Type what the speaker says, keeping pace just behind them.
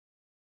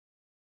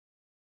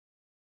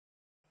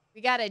We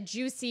got a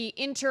juicy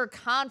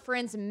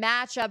interconference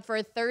matchup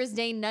for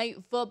Thursday night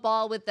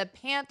football with the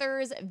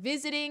Panthers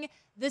visiting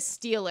the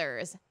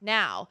Steelers.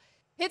 Now,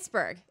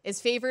 Pittsburgh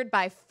is favored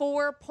by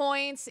 4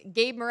 points.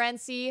 Gabe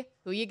Morency,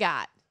 who you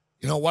got?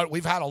 You know what?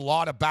 We've had a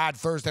lot of bad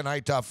Thursday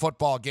night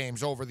football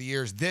games over the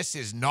years. This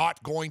is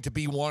not going to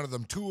be one of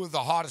them. Two of the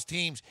hottest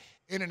teams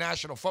in the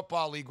National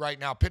Football League right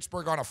now.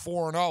 Pittsburgh on a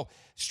 4-0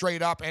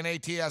 straight up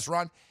NATS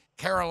run.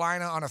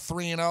 Carolina on a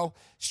 3-0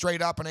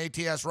 straight up an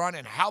ATS run.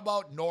 And how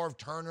about Norv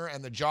Turner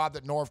and the job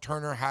that Norv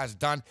Turner has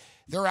done?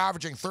 They're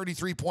averaging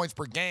 33 points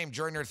per game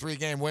during their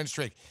 3-game win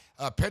streak.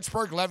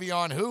 Pittsburgh,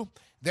 Le'Veon who?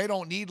 They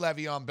don't need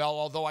Le'Veon Bell,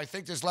 although I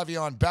think this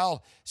Le'Veon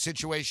Bell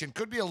situation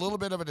could be a little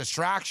bit of a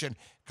distraction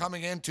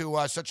coming into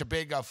such a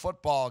big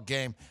football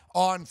game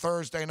on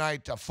Thursday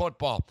night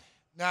football.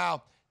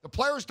 Now, the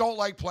players don't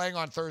like playing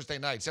on Thursday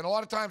nights, and a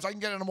lot of times I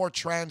can get into more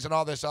trends and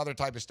all this other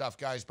type of stuff,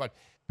 guys, but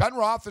Ben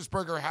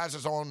Roethlisberger has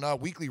his own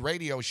weekly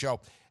radio show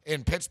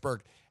in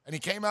Pittsburgh, and he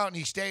came out and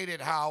he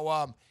stated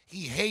how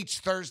he hates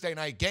Thursday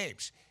night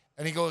games.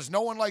 And he goes,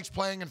 no one likes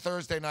playing in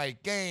Thursday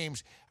night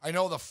games. I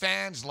know the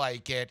fans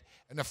like it,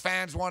 and the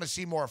fans want to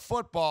see more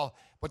football,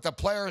 but the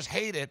players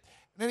hate it.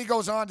 And then he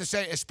goes on to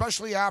say,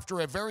 especially after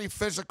a very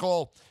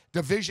physical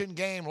division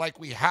game like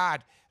we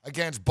had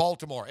against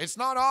Baltimore. It's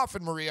not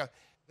often, Maria,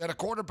 that a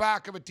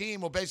quarterback of a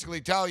team will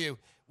basically tell you,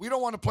 we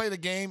don't want to play the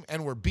game,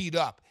 and we're beat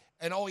up.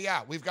 And, oh,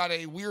 yeah, we've got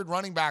a weird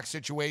running back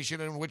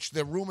situation in which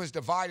the room is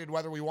divided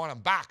whether we want him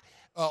back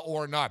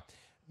or not.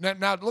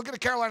 Now, look at the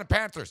Carolina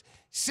Panthers.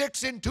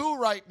 6-2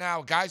 right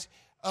now, guys.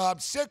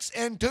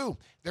 6-2.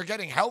 They're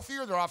getting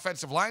healthier. Their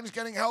offensive line is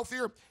getting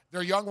healthier.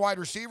 Their young wide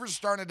receivers are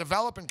starting to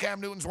develop, and Cam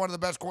Newton's one of the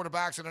best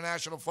quarterbacks in the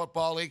National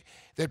Football League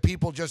that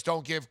people just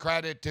don't give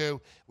credit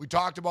to. We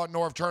talked about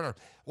Norv Turner.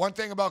 One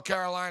thing about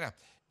Carolina,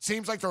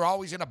 seems like they're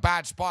always in a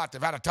bad spot.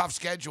 They've had a tough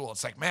schedule.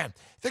 It's like, man,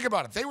 think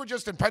about it. They were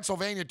just in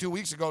Pennsylvania 2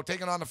 weeks ago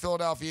taking on the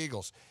Philadelphia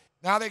Eagles.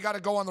 Now they got to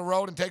go on the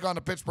road and take on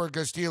the Pittsburgh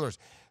Steelers.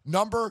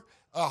 Number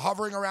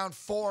hovering around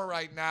 4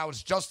 right now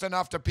is just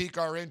enough to pique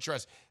our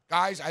interest.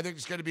 Guys, I think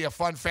it's going to be a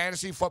fun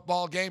fantasy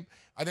football game.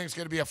 I think it's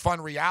going to be a fun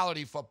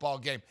reality football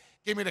game.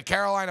 Give me the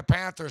Carolina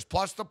Panthers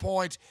plus the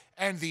points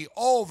and the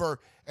over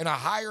in a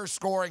higher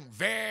scoring,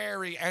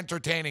 very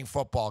entertaining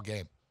football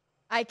game.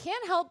 I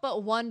can't help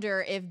but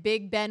wonder if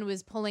Big Ben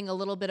was pulling a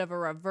little bit of a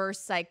reverse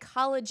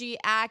psychology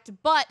act,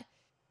 but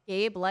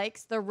Gabe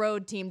likes the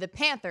road team, the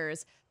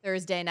Panthers,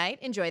 Thursday night.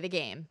 Enjoy the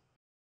game.